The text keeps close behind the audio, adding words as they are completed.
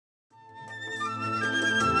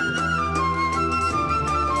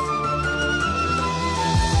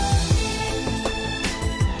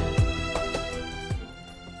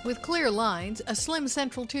lines, a slim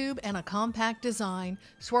central tube, and a compact design,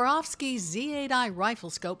 Swarovski Z8i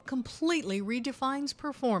Riflescope completely redefines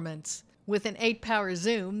performance. With an 8-power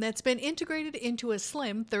zoom that's been integrated into a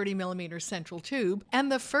slim 30mm central tube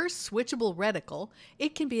and the first switchable reticle,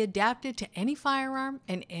 it can be adapted to any firearm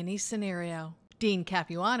and any scenario. Dean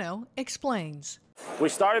Capuano explains. We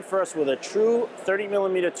started first with a true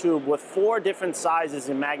 30mm tube with 4 different sizes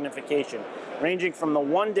in magnification, ranging from the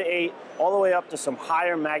 1 to 8 all the way up to some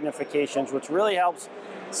higher magnifications, which really helps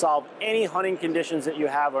solve any hunting conditions that you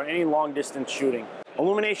have or any long distance shooting.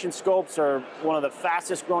 Illumination scopes are one of the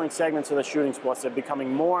fastest growing segments of the shooting sports. They're becoming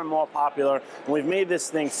more and more popular, and we've made this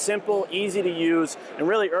thing simple, easy to use, and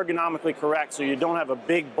really ergonomically correct so you don't have a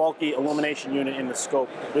big bulky illumination unit in the scope.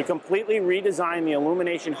 We completely redesigned the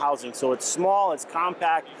illumination housing so it's small, it's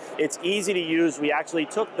compact, it's easy to use. We actually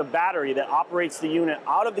took the battery that operates the unit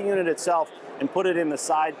out of the unit itself and put it in the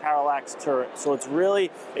side parallax turret. So it's really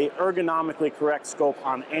an ergonomically correct scope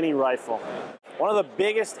on any rifle. One of the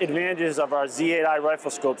biggest advantages of our Z8i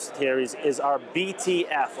Riflescope series is our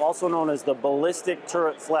BTF, also known as the Ballistic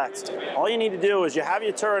Turret Flex. All you need to do is you have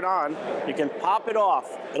your turret on, you can pop it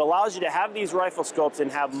off. It allows you to have these rifle scopes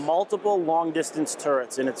and have multiple long distance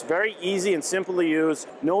turrets, and it's very easy and simple to use.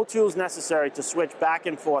 No tools necessary to switch back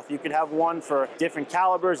and forth. You could have one for different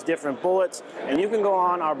calibers, different bullets, and you can go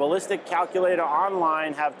on our ballistic calculator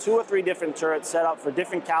online, have 2 or 3 different turrets set up for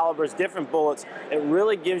different calibers, different bullets. It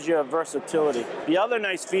really gives you a versatility. The other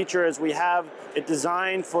nice feature is we have it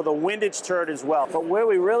designed for the windage turret as well. But where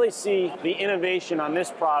we really see the innovation on this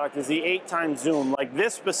product is the 8x zoom. Like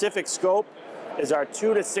this specific scope is our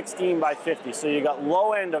 2 to 16 by 50. So you got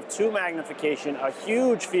low end of 2 magnification, a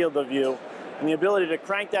huge field of view, and the ability to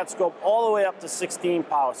crank that scope all the way up to 16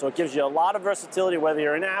 power. So it gives you a lot of versatility whether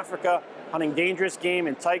you're in Africa, hunting dangerous game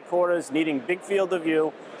in tight quarters, needing big field of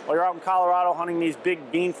view, or you're out in Colorado hunting these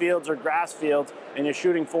big bean fields or grass fields and you're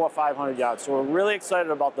shooting 400 or 500 yards. So we're really excited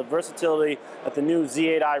about the versatility that the new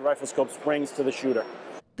Z8i Riflescope brings to the shooter.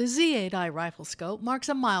 The Z8i Riflescope marks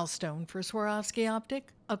a milestone for Swarovski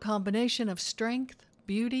Optic, a combination of strength,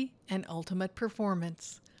 beauty, and ultimate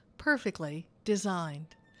performance, perfectly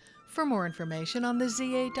designed. For more information on the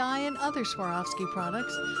Z8i and other Swarovski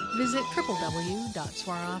products, visit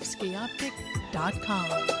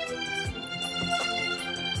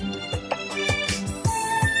www.swarovskioptic.com.